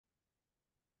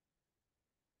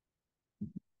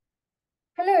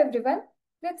Hello everyone.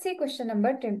 Let's see question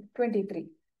number 23.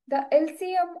 The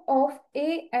LCM of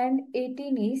A and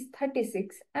 18 is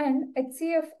 36 and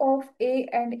H.C.F of A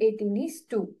and 18 is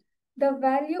 2. The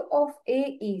value of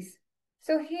A is.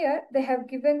 So here they have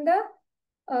given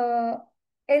the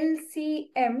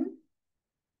LCM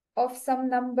of some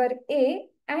number A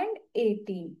and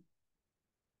 18,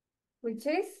 which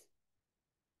is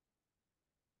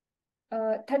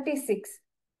 36.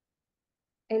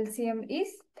 LCM is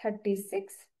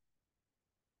 36.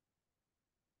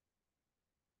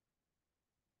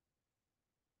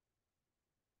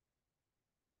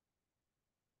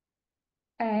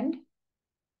 And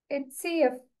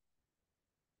H.C.F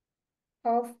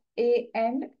of A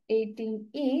and 18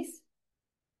 is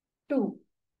 2.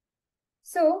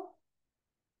 So,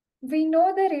 we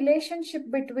know the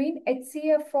relationship between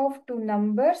H.C.F of two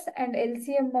numbers and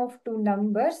LCM of two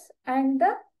numbers and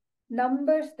the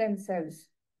numbers themselves,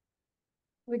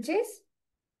 which is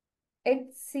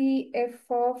H.C.F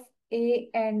of A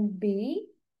and B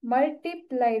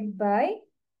multiplied by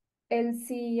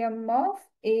LCM of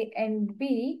A and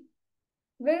B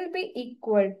will be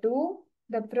equal to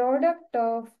the product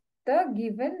of the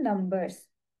given numbers.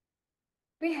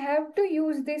 We have to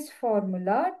use this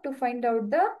formula to find out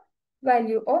the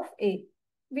value of A.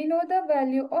 We know the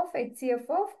value of H.C.F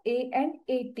of A and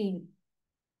 18.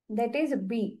 That is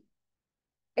B.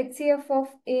 H.C.F of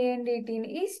A and 18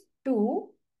 is 2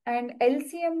 and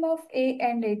LCM of A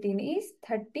and 18 is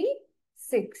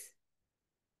 36.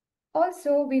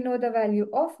 Also, we know the value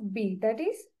of B, that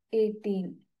is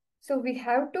 18. So, we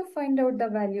have to find out the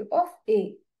value of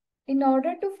A. In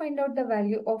order to find out the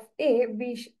value of A,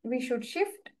 we should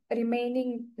shift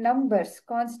remaining numbers,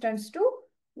 constants, to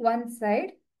one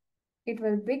side. It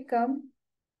will become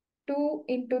 2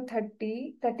 into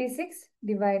 36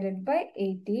 divided by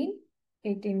 18.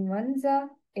 18 ones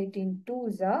are, 18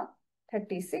 twos are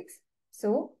 36.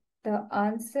 So, the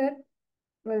answer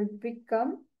will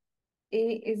become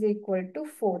A is equal to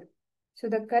 4. So,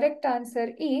 the correct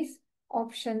answer is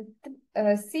option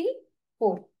C,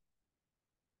 4.